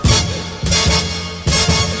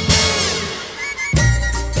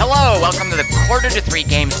welcome to the Quarter to Three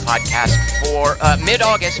Games podcast for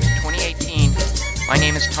mid-August 2018. My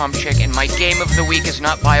name is Tom Chick, and my game of the week is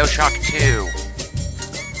not Bioshock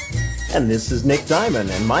 2. And this is Nick Diamond,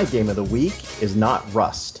 and my game of the week is not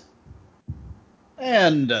Rust.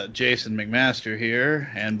 And Jason McMaster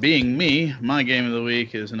here, and being me, my game of the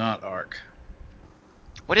week is not Ark.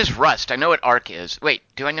 What is Rust? I know what Ark is. Wait,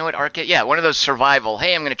 do I know what Ark is? Yeah, one of those survival.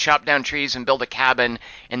 Hey, I'm going to chop down trees and build a cabin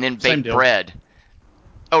and then bake bread.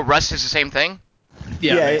 Oh, Rust is the same thing?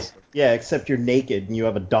 Yeah, except you're naked and you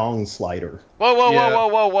have a dong slider.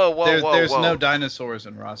 Whoa. There's no dinosaurs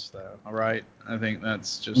in Rust, though, all right? I think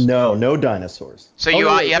that's just... No dinosaurs. So you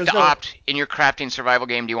have to opt, in your crafting survival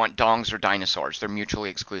game, do you want dongs or dinosaurs? They're mutually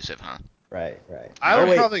exclusive, huh? Right. I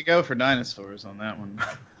would probably go for dinosaurs on that one.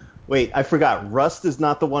 Wait, I forgot. Rust is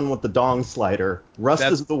not the one with the dong slider. Rust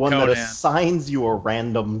is the one that assigns you a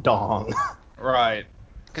random dong. Right.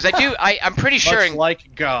 Because I'm pretty sure... Much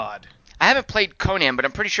like God. I haven't played Conan, but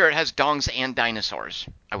I'm pretty sure it has dongs and dinosaurs,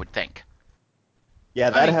 I would think.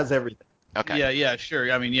 Yeah, that has everything. Okay. Yeah, sure.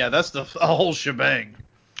 I mean, yeah, that's the whole shebang.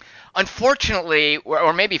 Unfortunately,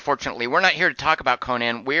 or maybe fortunately, we're not here to talk about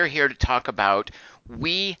Conan. We're here to talk about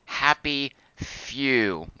We Happy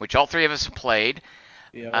Few, which all three of us have played.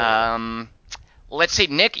 Yeah. Let's see,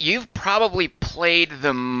 Nick, you've probably played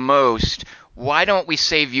the most. Why don't we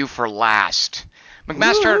save you for last?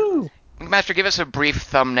 McMaster, give us a brief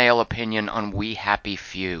thumbnail opinion on We Happy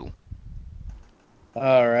Few.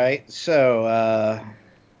 All right, so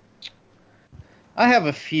I have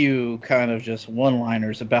a few kind of just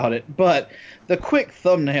one-liners about it, but the quick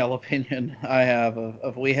thumbnail opinion I have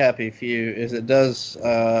of We Happy Few is it does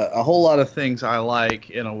a whole lot of things I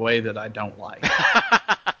like in a way that I don't like.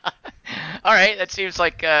 All right, that seems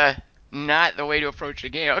like not the way to approach the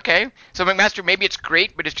game. Okay, so McMaster, maybe it's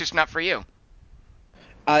great, but it's just not for you.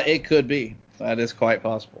 It could be. That is quite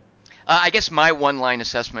possible. I guess my one-line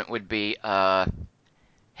assessment would be,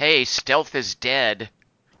 hey, stealth is dead,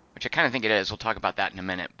 which I kind of think it is. We'll talk about that in a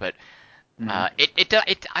minute, but I'm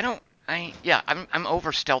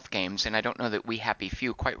over stealth games, and I don't know that We Happy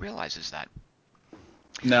Few quite realizes that.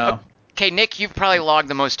 No. Okay, Nick, you've probably logged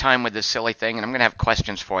the most time with this silly thing, and I'm going to have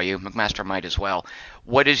questions for you. McMaster might as well.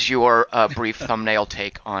 What is your brief thumbnail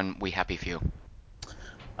take on We Happy Few?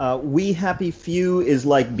 We Happy Few is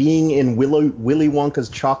like being in Willy Wonka's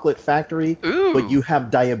chocolate factory, but you have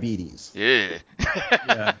diabetes. Yeah.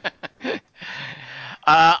 Yeah.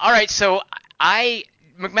 All right, so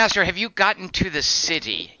McMaster, have you gotten to the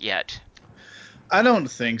city yet? I don't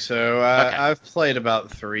think so. Okay. I've played about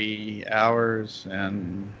 3 hours,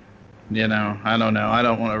 and, I don't know. I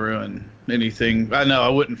don't want to ruin anything. I know I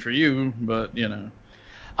wouldn't for you, but,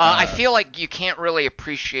 I feel like you can't really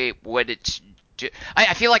appreciate what it's...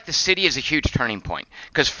 I feel like the city is a huge turning point,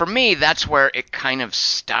 because for me, that's where it kind of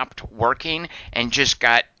stopped working and just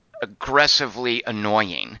got aggressively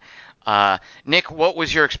annoying. Nick, what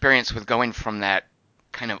was your experience with going from that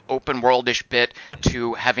kind of open worldish bit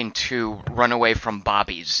to having to run away from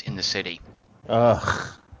bobbies in the city? Ugh.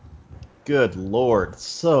 Good Lord.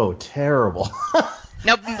 So terrible.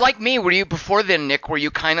 Now, like me, were you before then, Nick, were you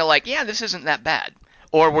kind of like, yeah, this isn't that bad?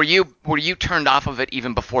 Or were you turned off of it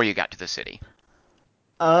even before you got to the city?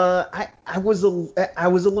 I was a little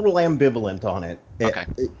ambivalent on it. Okay.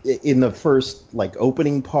 In the first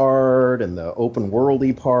opening part and the open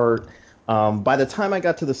worldy part. By the time I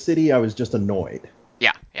got to the city, I was just annoyed.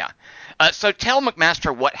 Yeah. So tell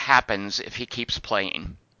McMaster what happens if he keeps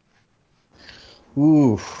playing.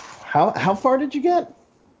 Ooh, how far did you get?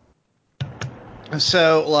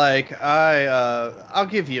 So, I'll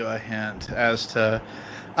give you a hint as to,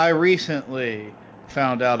 I recently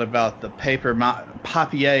found out about the papier-mâché,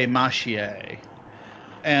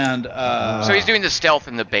 and so he's doing the stealth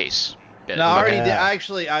in the base bit. No, I already did.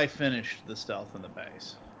 Actually, I finished the stealth in the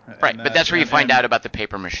base. Right, but that's where you find out about the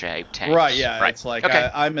papier-mâché tanks. Right, yeah. Right. It's like okay.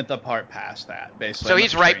 I'm at the part past that, basically. So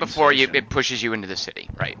he's right before it pushes you into the city,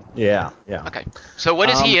 right? Yeah. Okay. So what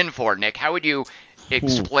is he in for, Nick? How would you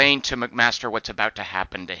explain to McMaster what's about to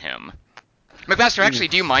happen to him? McMaster, actually,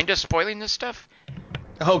 do you mind us spoiling this stuff?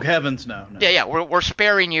 Oh, heavens, no. Yeah, we're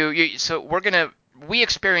sparing you. So we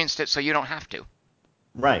experienced it, so you don't have to.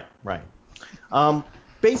 Right.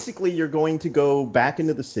 Basically, you're going to go back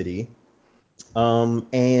into the city,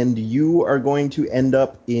 and you are going to end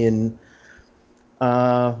up in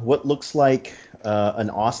what looks like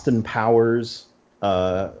an Austin Powers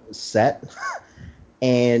set,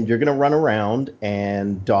 and you're going to run around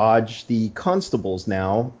and dodge the constables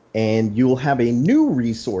now, and you'll have a new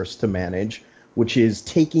resource to manage, which is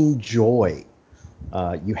taking joy.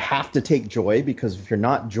 You have to take joy, because if you're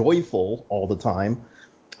not joyful all the time,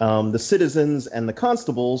 the citizens and the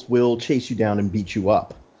constables will chase you down and beat you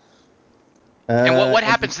up. And what And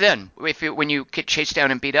happens then when you get chased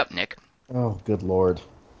down and beat up, Nick? oh, good lord.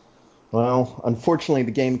 Well, unfortunately,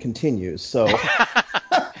 the game continues. So,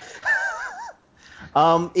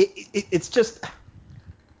 it's just.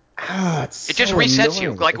 It's It just so resets annoying.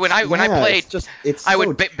 you. Like when I played, it's I so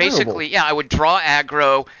would terrible. basically, I would draw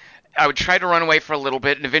aggro. I would try to run away for a little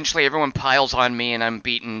bit, and eventually everyone piles on me, and I'm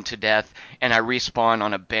beaten to death, and I respawn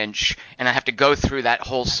on a bench, and I have to go through that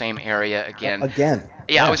whole same area again.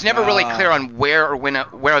 Yeah, I was never really clear on where or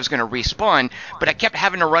where I was going to respawn, but I kept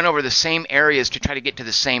having to run over the same areas to try to get to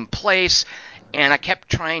the same place, and I kept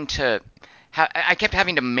trying to. I kept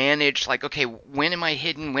having to manage, like, okay, when am I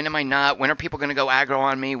hidden? When am I not? When are people going to go aggro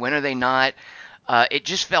on me? When are they not? It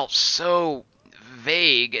just felt so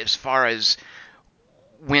vague as far as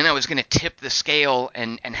when I was going to tip the scale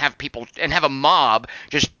and have people and have a mob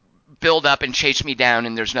just build up and chase me down,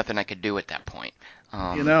 and there's nothing I could do at that point.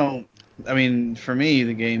 You know, I mean, for me,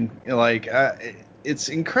 the game, like, it's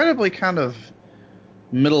incredibly kind of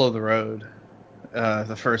middle of the road,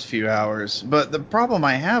 the first few hours. But the problem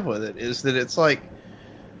I have with it is that it's like,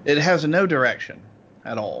 it has no direction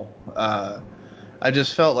at all. I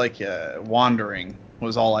just felt like wandering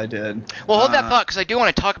was all I did. Well, hold that thought, because I do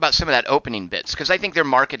want to talk about some of that opening bits, because I think they're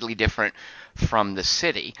markedly different from the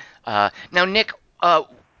city. Now, Nick,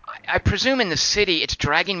 I presume in the city it's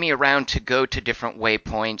dragging me around to go to different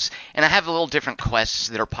waypoints, and I have a little different quests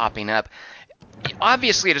that are popping up.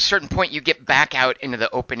 Obviously, at a certain point, you get back out into the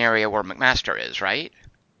open area where McMaster is, right?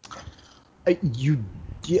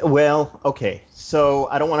 Well, okay. So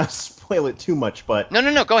I don't want to spoil it too much, but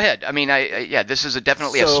No. Go ahead. I mean, yeah, this is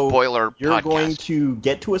definitely a spoiler you're podcast. going to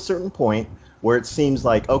get to a certain point where it seems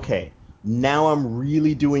like, okay, now I'm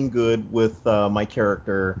really doing good with my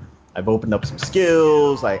character. I've opened up some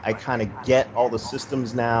skills. I kind of get all the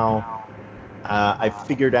systems now. I've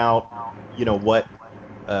figured out, what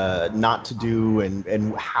not to do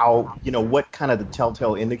and how, what kind of the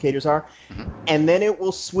telltale indicators are. Mm-hmm. And then it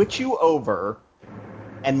will switch you over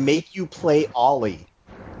and make you play Ollie,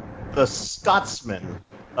 the Scotsman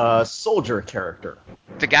soldier character.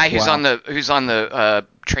 The guy who's on the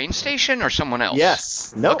train station, or someone else?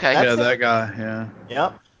 Yes. Nope, Okay. that's Yeah, it. that guy, yeah.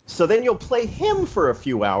 Yep. So then you'll play him for a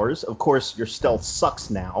few hours. Of course, your stealth sucks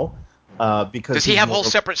now because Does he have whole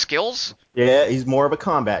separate skills? Yeah, he's more of a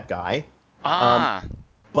combat guy.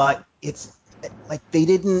 But it's like they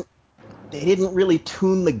didn't really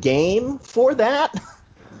tune the game for that.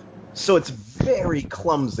 So it's very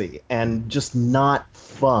clumsy and just not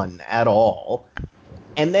fun at all.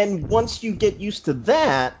 And then once you get used to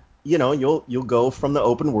that, you'll go from the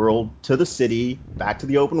open world to the city, back to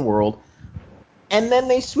the open world, and then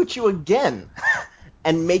they switch you again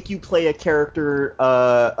and make you play a character,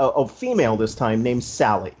 a female this time, named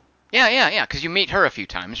Sally. Yeah, because you meet her a few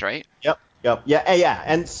times, right? Yep, yeah.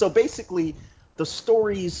 And so basically, the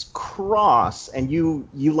stories cross, and you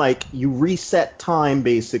reset time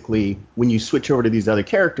basically when you switch over to these other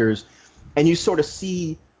characters, and you sort of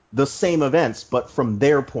see the same events, but from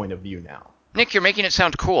their point of view now. Nick, you're making it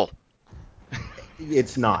sound cool.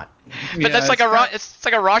 It's not, But that's like it's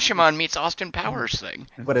like a Rashomon meets Austin Powers thing.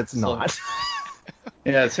 but it's not.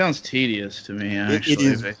 Yeah, it sounds tedious to me, actually. It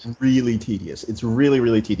is really tedious. It's really,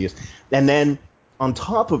 really tedious. And then on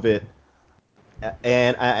top of it,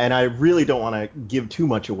 and I really don't want to give too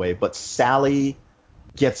much away, but Sally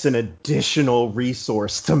gets an additional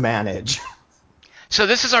resource to manage. So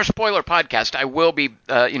this is our spoiler podcast. I will be,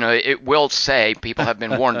 it will say, people have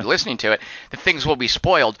been warned listening to it, that things will be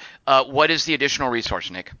spoiled. What is the additional resource,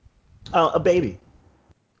 Nick? A baby.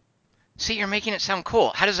 See, you're making it sound cool.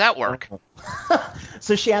 How does that work?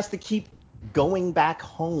 So she has to keep going back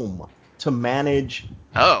home to manage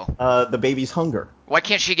the baby's hunger. Why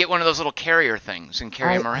can't she get one of those little carrier things and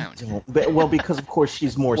carry him around? Well, because of course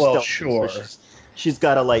she's more stealthy. Sure. So she's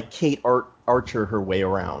got to like Kate Archer her way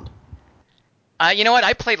around. You know what?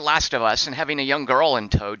 I played Last of Us, and having a young girl in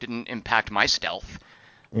tow didn't impact my stealth.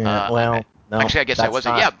 Yeah, no. Actually, I guess I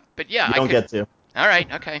wasn't. Yeah, but yeah, you don't get to. All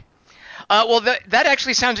right, okay. Well, that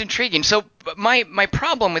actually sounds intriguing. So my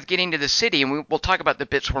problem with getting to the city, and we'll talk about the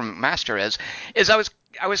bits where McMaster is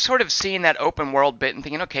I was sort of seeing that open world bit and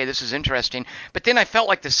thinking, okay, this is interesting. But then I felt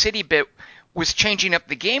like the city bit was changing up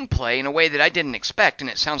the gameplay in a way that I didn't expect, and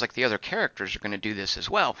it sounds like the other characters are going to do this as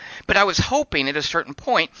well. But I was hoping at a certain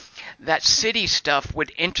point that city stuff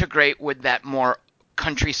would integrate with that more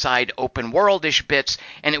countryside open world-ish bits,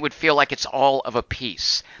 and it would feel like it's all of a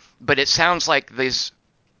piece. But it sounds like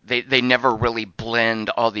they never really blend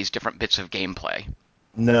all these different bits of gameplay.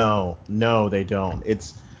 No, they don't.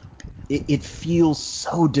 It feels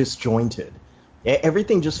so disjointed.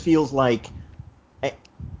 Everything just feels like,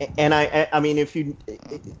 and I mean, if you,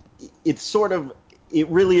 it's sort of, it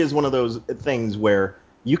really is one of those things where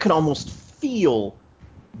you can almost feel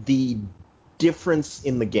the difference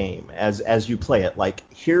in the game as you play it.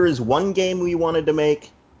 Like, here is one game we wanted to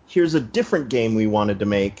make. Here's a different game we wanted to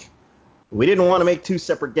make. We didn't want to make two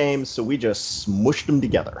separate games, so we just smushed them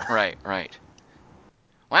together. Right, right.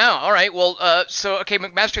 Wow. All right. Well, so okay,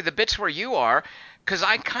 McMaster, the bits where you are, because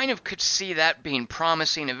I kind of could see that being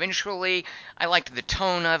promising eventually. I liked the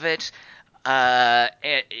tone of it.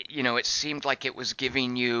 It seemed like it was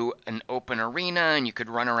giving you an open arena, and you could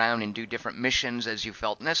run around and do different missions as you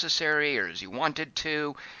felt necessary or as you wanted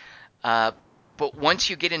to. Uh, but once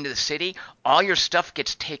you get into the city, all your stuff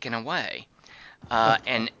gets taken away.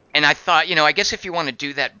 And I thought, I guess if you want to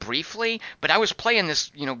do that briefly, but I was playing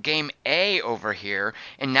this, game A over here,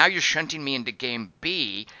 and now you're shunting me into game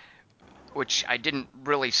B, which I didn't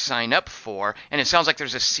really sign up for, and it sounds like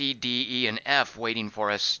there's a C, D, E, and F waiting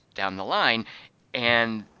for us down the line,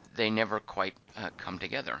 and they never quite come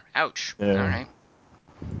together. Ouch. Yeah. All right.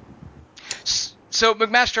 So,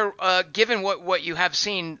 McMaster, given what you have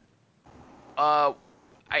seen, I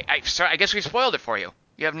guess we spoiled it for you.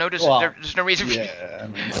 You have noticed there's no reason for you. Yeah,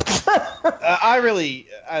 I mean,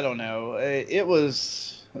 I don't know.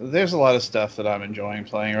 There's a lot of stuff that I'm enjoying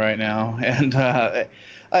playing right now, and I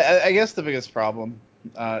guess the biggest problem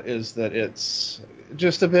is that it's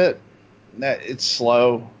just it's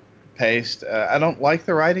slow paced. I don't like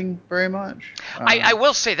the writing very much. I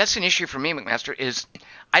will say that's an issue for me, McMaster, is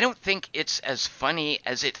I don't think it's as funny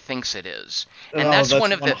as it thinks it is. And that's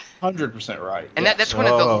one of the 100% right. And yes. that's one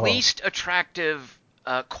of the least attractive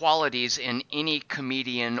qualities in any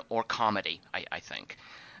comedian or comedy, I think.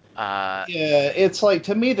 Yeah, it's like,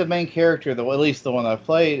 to me, the main character, at least the one I've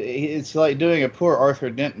played, it's like doing a poor Arthur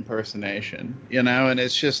Dent impersonation, and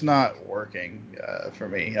it's just not working for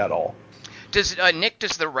me at all. Does Nick,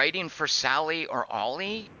 does the writing for Sally or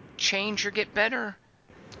Ollie change or get better?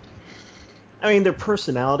 I mean, their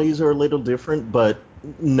personalities are a little different, but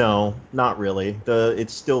no, not really.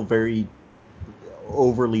 It's still very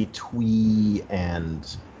overly twee and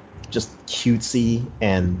just cutesy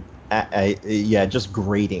and just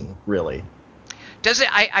grating, really. Does it?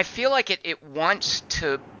 I feel like it wants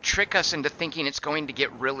to trick us into thinking it's going to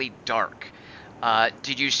get really dark.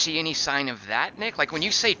 Did you see any sign of that, Nick? Like, when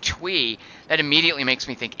you say twee, that immediately makes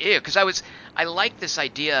me think ew, because I like this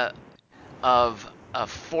idea of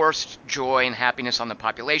forced joy and happiness on the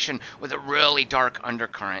population with a really dark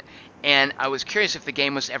undercurrent. And I was curious if the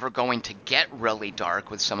game was ever going to get really dark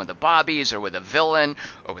with some of the bobbies or with a villain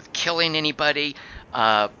or with killing anybody.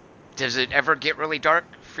 Does it ever get really dark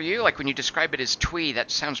for you? Like, when you describe it as twee, that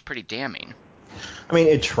sounds pretty damning. I mean,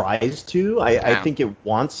 it tries to. I think it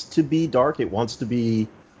wants to be dark. It wants to be,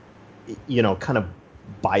 kind of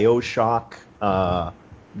BioShock,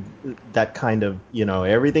 that kind of,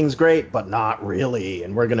 everything's great, but not really.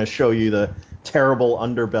 And we're going to show you the terrible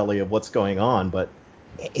underbelly of what's going on. But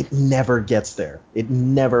it never gets there. It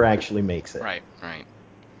never actually makes it. Right, right.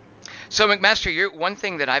 So, McMaster, one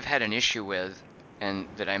thing that I've had an issue with, and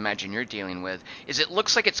that I imagine you're dealing with, is it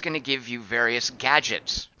looks like it's going to give you various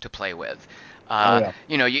gadgets to play with. Yeah.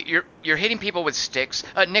 You're hitting people with sticks.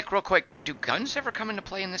 Nick, real quick, do guns ever come into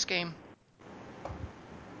play in this game?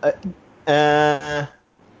 I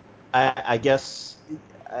guess.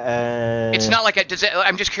 It's not like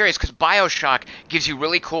I'm just curious because BioShock gives you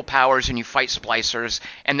really cool powers and you fight splicers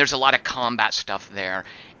and there's a lot of combat stuff there,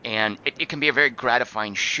 and it can be a very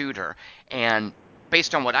gratifying shooter. And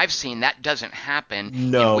based on what I've seen, that doesn't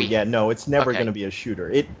happen. No, it's never Okay. going to be a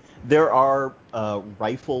shooter. There are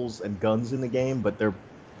rifles and guns in the game, but they're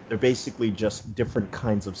basically just different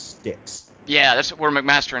kinds of sticks. Yeah, that's where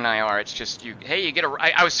McMaster and I are. It's just you get a.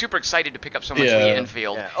 I was super excited to pick up someone's Yeah. Lee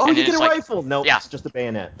Enfield. Yeah. Oh, and you then get a it's rifle? No, Yeah. it's just a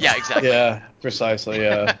bayonet. Yeah, exactly. Yeah, precisely.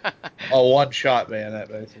 Yeah, a one-shot bayonet,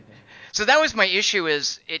 basically. So that was my issue.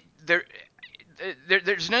 Is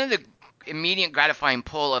there's none of the immediate gratifying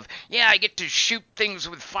pull of, yeah, I get to shoot things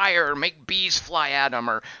with fire or make bees fly at them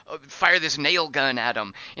or fire this nail gun at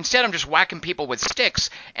them. Instead, I'm just whacking people with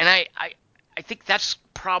sticks, and I think that's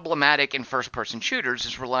problematic in first-person shooters,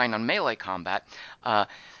 is relying on melee combat. But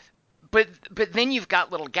then you've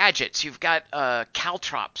got little gadgets. You've got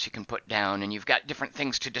caltrops you can put down, and you've got different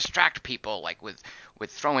things to distract people, like with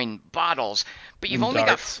throwing bottles. But you've only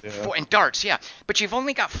darts, got four, and darts, yeah. But you've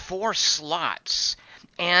only got 4 slots,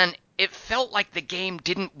 and it felt like the game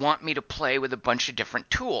didn't want me to play with a bunch of different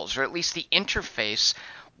tools, or at least the interface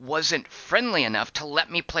wasn't friendly enough to let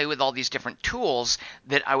me play with all these different tools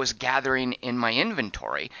that I was gathering in my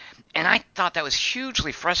inventory. And I thought that was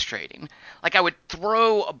hugely frustrating. Like, I would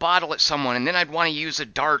throw a bottle at someone, and then I'd want to use a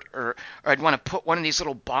dart, or I'd want to put one of these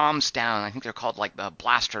little bombs down. I think they're called like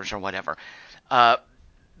blasters or whatever.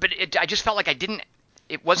 But I just felt like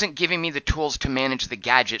it wasn't giving me the tools to manage the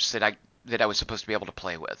gadgets that I was supposed to be able to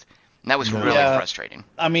play with. And that was really frustrating.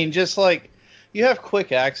 I mean, just like you have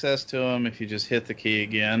quick access to them if you just hit the key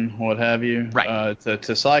again, what have you, right.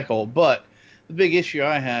 To cycle. But the big issue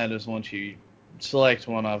I had is once you select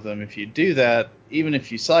one of them, if you do that, even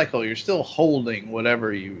if you cycle, you're still holding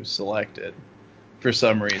whatever you selected for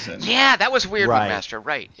some reason. Yeah, that was weird Right. with Master.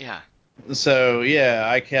 Right, yeah. So, yeah,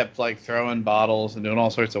 I kept like throwing bottles and doing all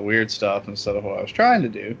sorts of weird stuff instead of what I was trying to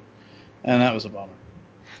do. And that was a bummer.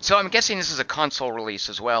 So I'm guessing this is a console release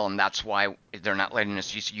as well, and that's why they're not letting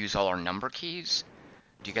us use all our number keys?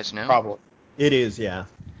 Do you guys know? Probably. It is, yeah.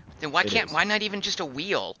 Then why not even just a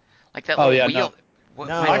wheel? Like that Oh, little yeah, wheel. no.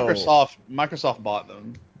 No. Microsoft bought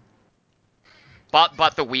them.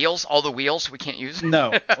 Bought the wheels, all the wheels we can't use? No,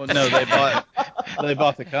 they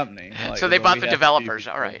bought the company. Like, so they bought the we have developers,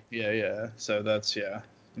 people. all right. Yeah. So it's an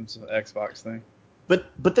Xbox thing.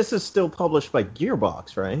 But this is still published by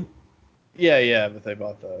Gearbox, right? Yeah, but they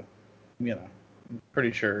bought I'm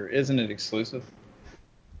pretty sure, isn't it exclusive?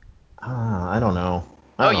 I don't know.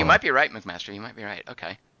 You might be right, McMaster. You might be right.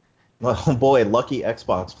 Okay. Oh boy, lucky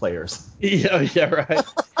Xbox players. Yeah, right.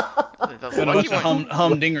 The Been a lucky bunch of one.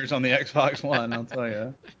 humdingers on the Xbox One, I'll tell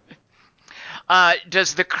you.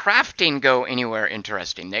 Does the crafting go anywhere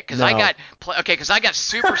interesting, Nick? Because No. I got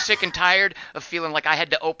super sick and tired of feeling like I had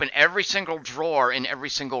to open every single drawer in every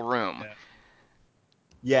single room.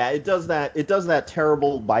 Yeah, it does that. It does that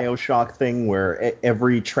terrible BioShock thing where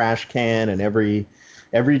every trash can and every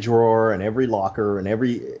drawer and every locker and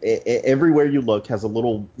everywhere you look has a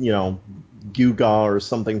little, gewgaw or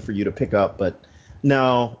something for you to pick up. But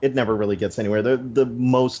no, it never really gets anywhere. The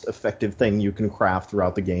most effective thing you can craft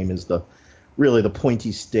throughout the game is really the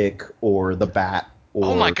pointy stick or the bat. Or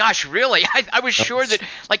Oh my gosh, really? I was sure that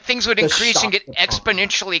like things would the increase and shock get baton.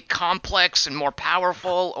 exponentially complex and more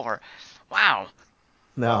powerful. Or wow.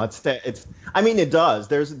 No, it's. I mean, it does.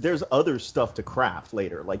 There's other stuff to craft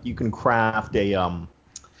later. Like you can craft a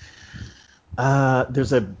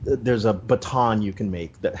there's a baton you can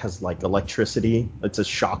make that has like electricity. It's a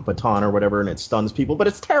shock baton or whatever, and it stuns people. But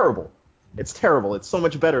it's terrible. It's terrible. It's so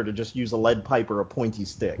much better to just use a lead pipe or a pointy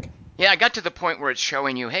stick. Yeah, I got to the point where it's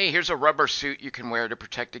showing you, hey, here's a rubber suit you can wear to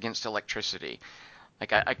protect against electricity.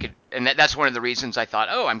 Like I could, and that's one of the reasons I thought,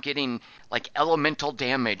 I'm getting like elemental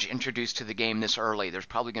damage introduced to the game this early. There's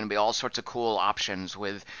probably going to be all sorts of cool options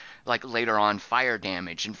with like later on fire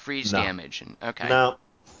damage and freeze damage. And okay. No.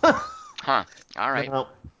 Huh. All right. No.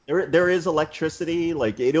 There is electricity.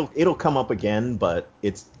 Like it'll come up again, but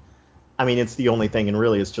it's the only thing, and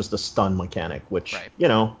really it's just a stun mechanic, which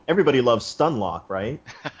everybody loves stun lock, right?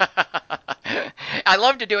 I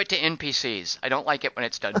love to do it to NPCs. I don't like it when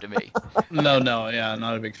it's done to me. No, yeah,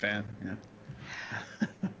 not a big fan.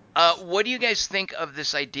 Yeah. What do you guys think of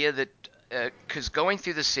this idea that, because going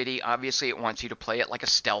through the city, obviously it wants you to play it like a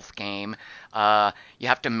stealth game. You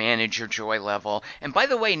have to manage your joy level. And by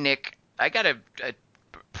the way, Nick, I got a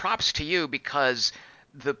props to you because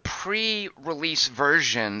the pre-release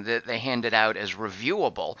version that they handed out as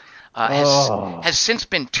reviewable has since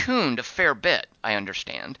been tuned a fair bit, I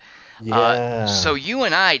understand. Yeah. So you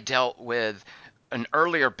and I dealt with an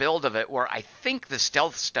earlier build of it where I think the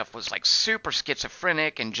stealth stuff was like super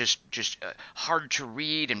schizophrenic and just hard to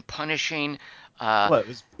read and punishing.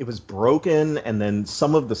 It was broken, and then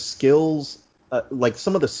some of the skills,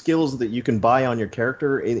 that you can buy on your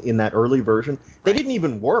character in that early version, they didn't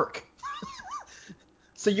even work.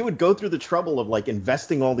 So you would go through the trouble of like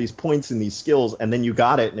investing all these points in these skills, and then you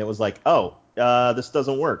got it, and it was like, this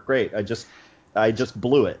doesn't work. Great, I just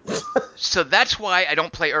blew it. So that's why I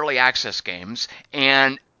don't play early access games,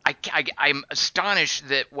 and I'm astonished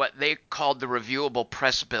that what they called the reviewable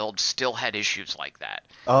press build still had issues like that.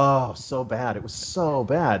 Oh, so bad. It was so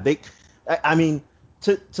bad. I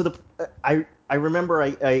remember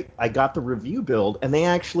I got the review build, and they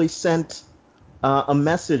actually sent a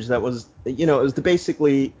message that was, it was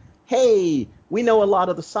basically, hey, we know a lot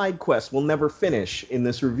of the side quests will never finish in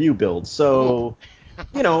this review build, so,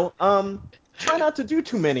 try not to do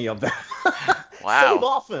too many of them. Wow. Save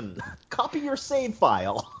often. Copy your save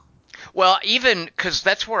file. Well, even because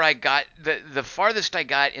that's where I got the farthest I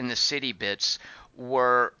got in the city bits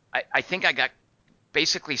were I think I got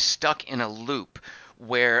basically stuck in a loop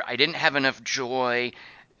where I didn't have enough joy.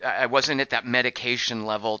 I wasn't at that medication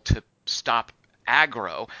level to stop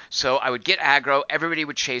aggro. So I would get aggro, everybody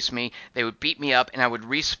would chase me, they would beat me up, and I would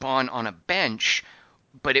respawn on a bench,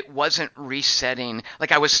 but it wasn't resetting.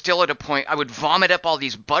 Like, I was still at a point, I would vomit up all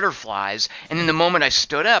these butterflies, and then the moment I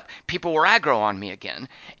stood up, people were aggro on me again.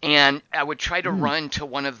 And I would try to run to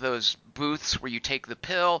one of those booths where you take the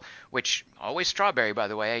pill, which, always strawberry, by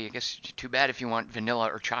the way. I guess too bad if you want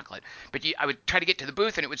vanilla or chocolate. But I would try to get to the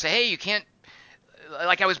booth, and it would say, hey, you can't,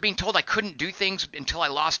 like, I was being told I couldn't do things until I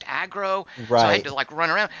lost aggro, so I had to like run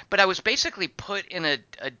around. But I was basically put in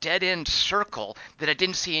a dead end circle that I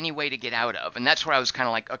didn't see any way to get out of, and that's where I was kind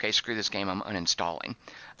of like, okay, screw this game, I'm uninstalling.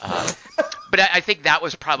 But I think that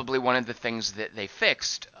was probably one of the things that they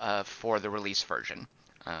fixed for the release version.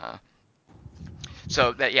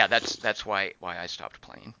 So that's why I stopped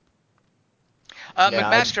playing.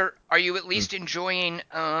 McMaster, are you at least enjoying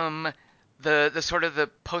the sort of the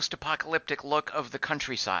post-apocalyptic look of the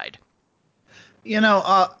countryside?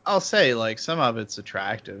 I'll say, like, some of it's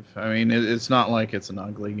attractive. I mean, it's not like it's an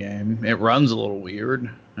ugly game. It runs a little weird.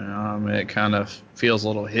 It kind of feels a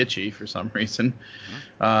little hitchy for some reason.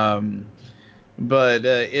 But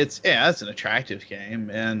it's an attractive game,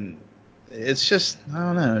 and it's just, I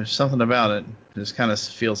don't know, there's something about it. It just kind of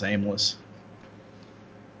feels aimless.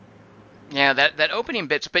 Yeah, that opening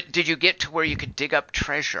bits, but did you get to where you could dig up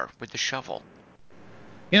treasure with the shovel?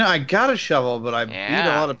 I got a shovel, but I beat a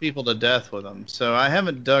Yeah. lot of people to death with them. So I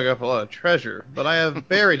haven't dug up a lot of treasure, but I have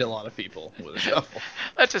buried a lot of people with a shovel.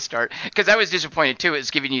 That's a start. Because I was disappointed, too.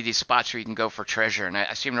 It's giving you these spots where you can go for treasure. And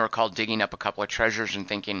I seem to recall digging up a couple of treasures and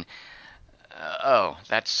thinking, oh,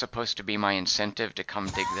 that's supposed to be my incentive to come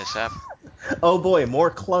dig this up? Oh boy,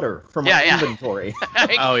 more clutter for my inventory.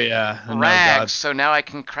 Oh, yeah. Rags, so now I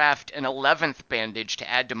can craft an 11th bandage to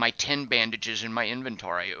add to my 10 bandages in my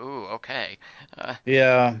inventory. Ooh, okay.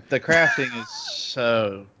 Yeah, the crafting is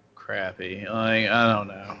so crappy. Like, I don't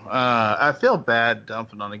know. I feel bad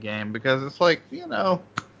dumping on a game because it's like, they're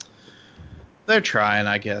trying,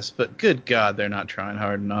 I guess, but good God, they're not trying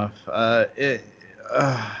hard enough. It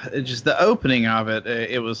just, the opening of it,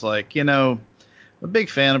 it was like, I'm a big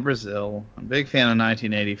fan of Brazil. I'm a big fan of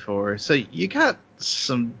 1984. So you got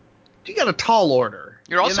a tall order.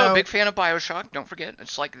 You're also a big fan of BioShock. Don't forget,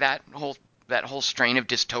 it's like that whole strain of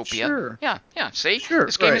dystopia. Sure. Yeah. See? Sure.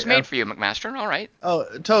 This game is made for you, McMaster. All right. Oh,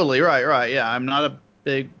 totally. Right. Yeah, I'm not a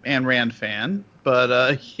big Ayn Rand fan,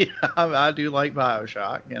 but yeah, I do like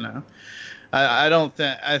BioShock, I don't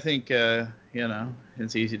think, I think,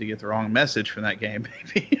 it's easy to get the wrong message from that game,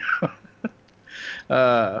 maybe.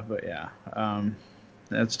 But yeah,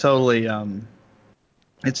 it's totally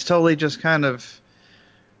just kind of,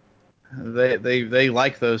 they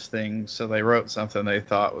like those things, so they wrote something they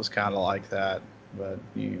thought was kind of like that. But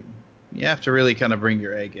you have to really kind of bring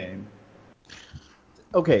your A game.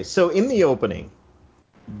 Okay, so in the opening,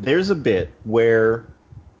 there's a bit where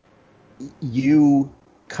you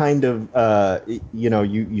kind of,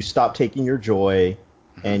 you stop taking your joy,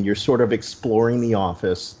 and you're sort of exploring the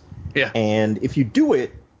office. Yeah. And if you do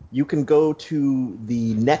it, you can go to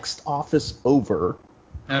the next office over.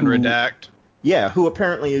 And redact. Yeah, who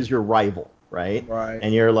apparently is your rival, right? Right.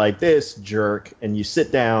 And you're like, this jerk, and you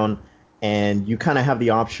sit down, and you kind of have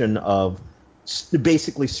the option of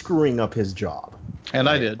basically screwing up his job. And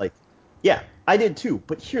right? I did. Like, yeah, I did too.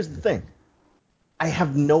 But here's the thing. I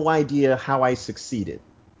have no idea how I succeeded.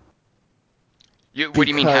 What do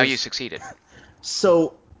you mean how you succeeded?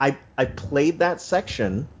 So I played that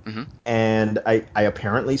section, and I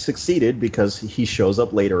apparently succeeded because he shows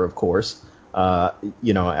up later, of course,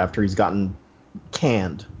 after he's gotten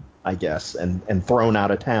canned, I guess, and thrown out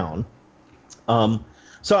of town.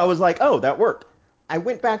 So I was like, oh, that worked. I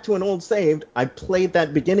went back to an old save. I played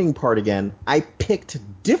that beginning part again. I picked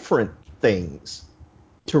different things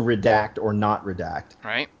to redact or not redact.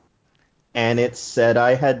 Right. And it said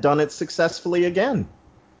I had done it successfully again.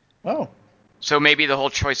 Oh. So maybe the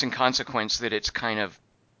whole choice and consequence that it's kind of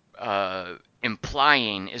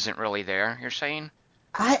implying isn't really there, you're saying?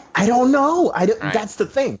 I don't know. Right. That's the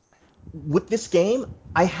thing. With this game,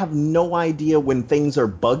 I have no idea when things are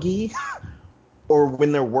buggy or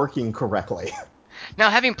when they're working correctly. Now,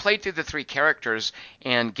 having played through the three characters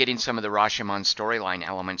and getting some of the Rashomon storyline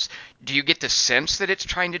elements, do you get the sense that it's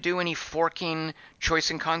trying to do any forking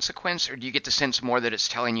choice and consequence, or do you get the sense more that it's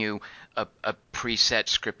telling you a preset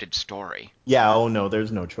scripted story? Yeah, oh no,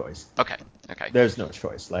 there's no choice. Okay. There's no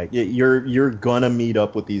choice. Like, you're gonna meet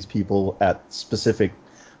up with these people at specific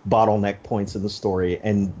bottleneck points in the story,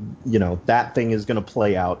 and, that thing is gonna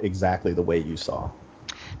play out exactly the way you saw.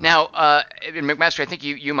 Now, McMaster, I think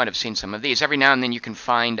you might have seen some of these. Every now and then you can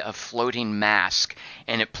find a floating mask,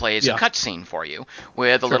 and it plays a cutscene for you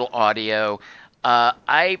with a little audio.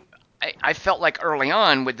 I I felt like early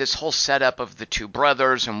on with this whole setup of the two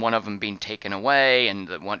brothers and one of them being taken away and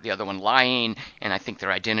the other one lying, and I think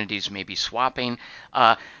their identities may be swapping.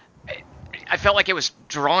 I felt like it was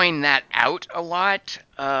drawing that out a lot,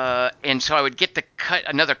 and so I would get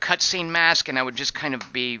another cutscene mask, and I would just kind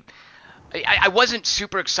of be. I wasn't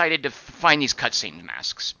super excited to find these cutscene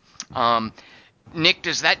masks. Nick,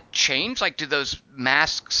 does that change? Like, do those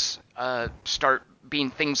masks start being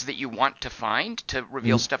things that you want to find to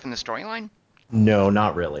reveal stuff in the storyline? No,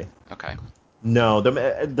 not really. Okay. No,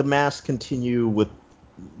 the masks continue with,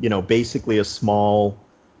 basically a small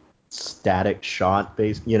static shot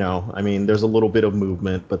base. I mean, there's a little bit of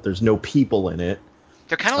movement, but there's no people in it.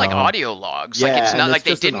 They're kind of like audio logs. Yeah, like it's not and like it's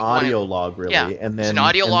just they didn't an audio want log, really. Yeah, and then it's an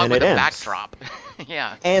audio and log then with it a ends. backdrop.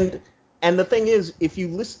 Yeah. And the thing is, if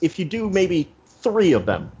you do maybe 3 of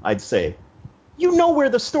them, I'd say, you know where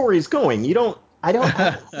the story's going. I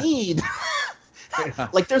don't need.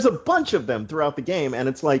 Like, there's a bunch of them throughout the game, and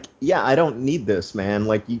it's like, yeah, I don't need this, man.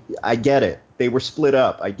 Like, I get it. They were split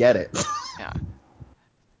up. I get it. Yeah.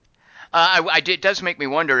 It does make me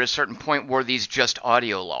wonder at a certain point, were these just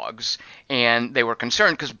audio logs? And they were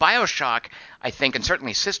concerned because Bioshock, I think, and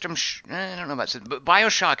certainly I don't know about System, but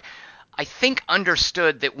Bioshock, I think,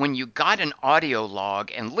 understood that when you got an audio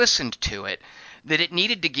log and listened to it, that it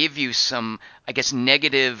needed to give you some, I guess,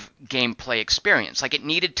 negative gameplay experience. Like, it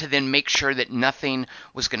needed to then make sure that nothing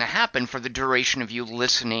was going to happen for the duration of you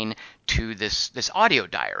listening to this audio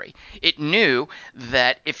diary. It knew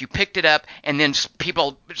that if you picked it up and then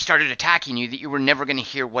people started attacking you, that you were never going to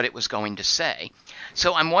hear what it was going to say.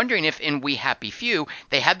 So I'm wondering if in We Happy Few,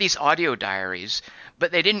 they had these audio diaries,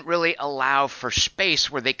 but they didn't really allow for space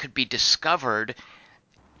where they could be discovered,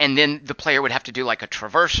 and then the player would have to do like a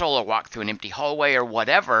traversal or walk through an empty hallway or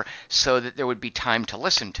whatever so that there would be time to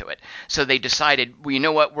listen to it. So they decided, well, you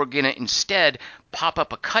know what, we're going to instead pop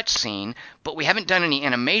up a cutscene, but we haven't done any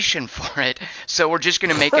animation for it, so we're just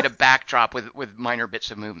going to make it a backdrop with minor bits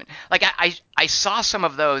of movement. Like, I saw some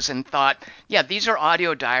of those and thought, yeah, these are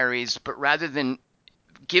audio diaries, but rather than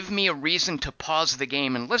give me a reason to pause the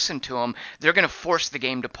game and listen to them, they're going to force the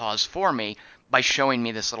game to pause for me by showing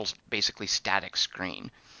me this little basically static screen.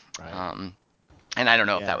 Right. And I don't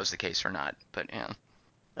know if that was the case or not, but yeah.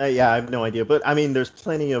 Yeah, I have no idea, but I mean, there's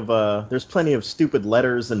plenty of stupid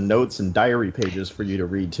letters and notes and diary pages for you to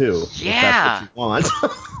read too. Yeah. If that's what you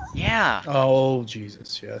want. Yeah. Oh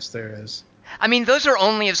Jesus, yes, there is. I mean, those are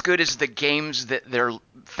only as good as the games that they're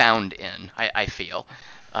found in. I feel,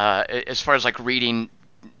 as far as like reading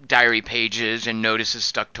diary pages and notices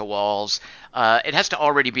stuck to walls. It has to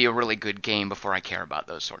already be a really good game before I care about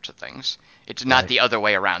those sorts of things. It's not the other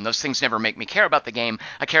way around. Those things never make me care about the game.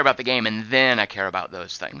 I care about the game, and then I care about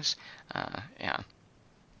those things. Yeah.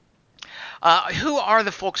 Who are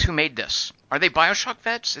the folks who made this? Are they Bioshock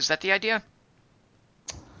vets? Is that the idea?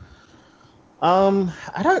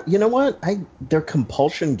 I don't. You know what? They're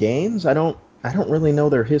Compulsion Games. I don't really know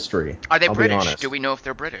their history. Are they I'll British? Be honest. Do we know if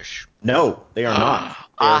they're British? No, they are not.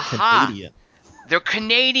 They are Canadian. They're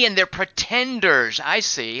Canadian. They're pretenders. I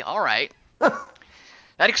see. All right.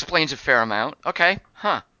 That explains a fair amount. Okay.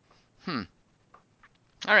 Huh. All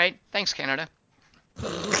right. Thanks, Canada.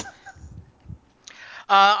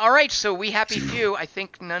 All right. So We Happy Few. I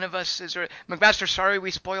think none of us is. McMaster, sorry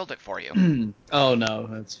we spoiled it for you. Oh no,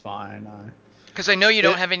 that's fine. Because I know you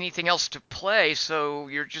don't have anything else to play, so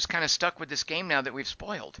you're just kind of stuck with this game now that we've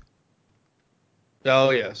spoiled.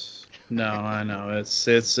 Oh yes. No, I know. It's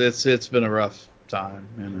been a rough time,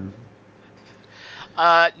 you know.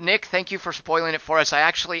 Nick, thank you for spoiling it for us. I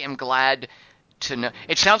actually am glad to know.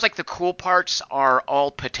 It sounds like the cool parts are all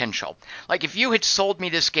potential. Like, if you had sold me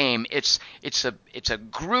this game, it's a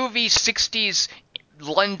groovy 60s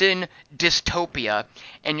London dystopia,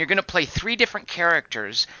 and you're going to play 3 different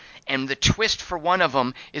characters, and the twist for one of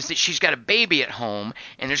them is that she's got a baby at home,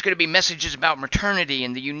 and there's going to be messages about maternity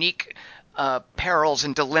and the unique perils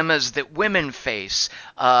and dilemmas that women face.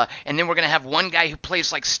 And then we're going to have one guy who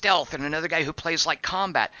plays like stealth and another guy who plays like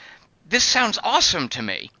combat. This sounds awesome to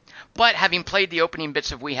me. But having played the opening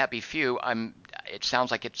bits of We Happy Few, it sounds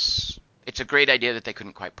like it's a great idea that they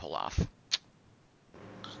couldn't quite pull off.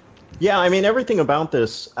 Yeah, I mean, everything about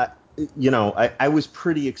this, I was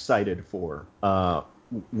pretty excited for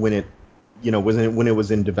when it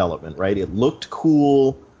was in development, right? It looked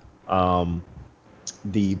cool.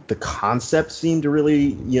 The concept seemed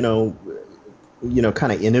really, kind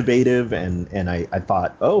of innovative, and I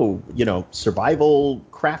thought, survival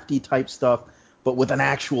crafty type stuff, but with an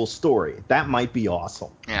actual story. That might be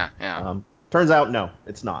awesome. Yeah. Turns out, no,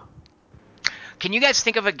 it's not. Can you guys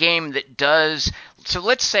think of a game that does So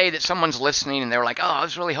let's say that someone's listening and they're like, "Oh, I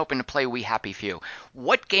was really hoping to play We Happy Few."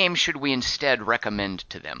 What game should we instead recommend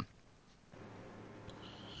to them?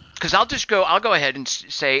 Because I'll go ahead and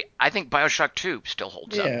say I think BioShock 2 still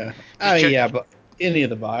holds up. Yeah. Oh, yeah, but any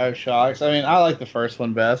of the Bioshocks. I mean, I like the first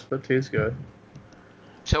one best, but two's good.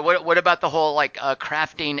 So what about the whole like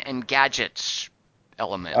crafting and gadgets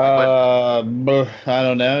element? I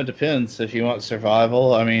don't know. It depends. If you want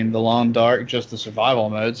survival, I mean, the Long Dark, just the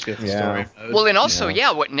survival mode. Skip the story mode. Well, and also,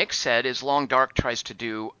 what Nick said is Long Dark tries to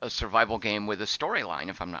do a survival game with a storyline,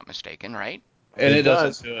 if I'm not mistaken, right? And it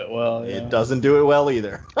doesn't do it well. Yeah. It doesn't do it well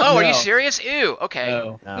either. Oh, are you serious? Ew.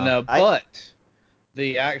 Okay. No, but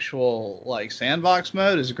the actual like sandbox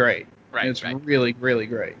mode is great. Right. It's really, really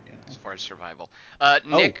great. As far as survival,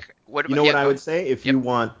 Nick, what about, you know what I would say? If you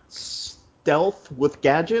want stealth with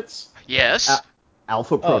gadgets, yes,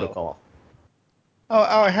 Alpha Protocol.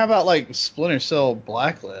 Oh, how about like Splinter Cell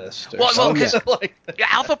Blacklist? Well, because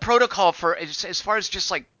Alpha Protocol for as far as just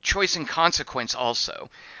like choice and consequence also.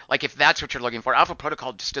 Like if that's what you're looking for, Alpha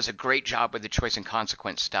Protocol just does a great job with the choice and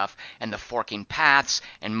consequence stuff and the forking paths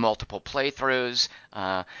and multiple playthroughs.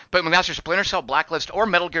 But McMaster, Splinter Cell Blacklist or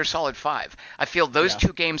Metal Gear Solid 5, I feel those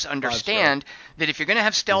two games understand that if you're going to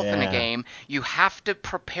have stealth in a game, you have to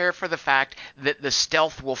prepare for the fact that the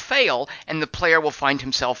stealth will fail and the player will find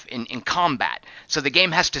himself in combat. So the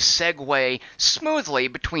game has to segue smoothly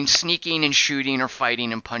between sneaking and shooting or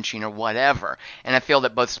fighting and punching or whatever. And I feel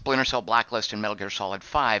that both Splinter Cell Blacklist and Metal Gear Solid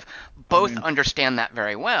 5 both understand that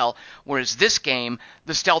very well, whereas this game,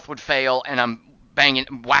 the stealth would fail and I'm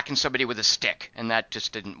whacking somebody with a stick, and that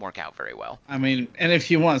just didn't work out very well. I mean, and if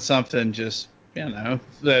you want something just,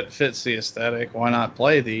 that fits the aesthetic, why not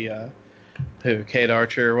play the Kate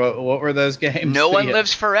Archer? What were those games? No One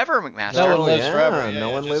Lives Forever, McMaster. No One Lives Forever. No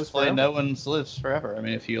One Lives Forever. No One Lives Forever. I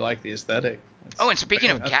mean, if you like the aesthetic. Oh, and speaking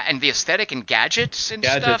of and the aesthetic and gadgets and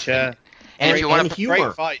stuff. Yeah. And if you want to humor.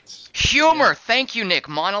 Great fights. Humor. Thank you, Nick.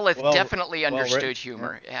 Monolith definitely understood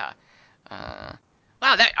humor. Yeah.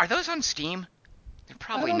 Wow, are those on Steam? They're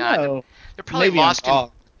probably not. Know. They're probably Maybe lost in.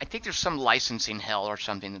 I think there's some licensing hell or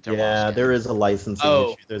something that they're lost in. Yeah, there is a licensing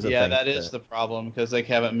issue. There's that is the problem because they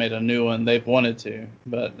haven't made a new one. They've wanted to,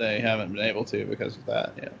 but they haven't been able to because of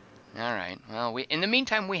that. Yeah. All right. Well, in the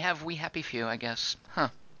meantime, we have We Happy Few, I guess. Huh.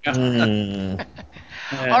 Yeah.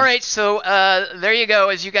 All right, so there you go.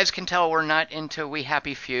 As you guys can tell, we're not into We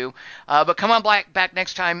Happy Few. But come on back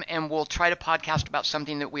next time, and we'll try to podcast about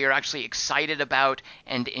something that we are actually excited about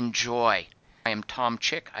and enjoy. I am Tom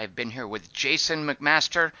Chick. I've been here with Jason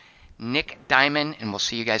McMaster, Nick Diamond, and we'll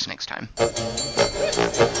see you guys next time.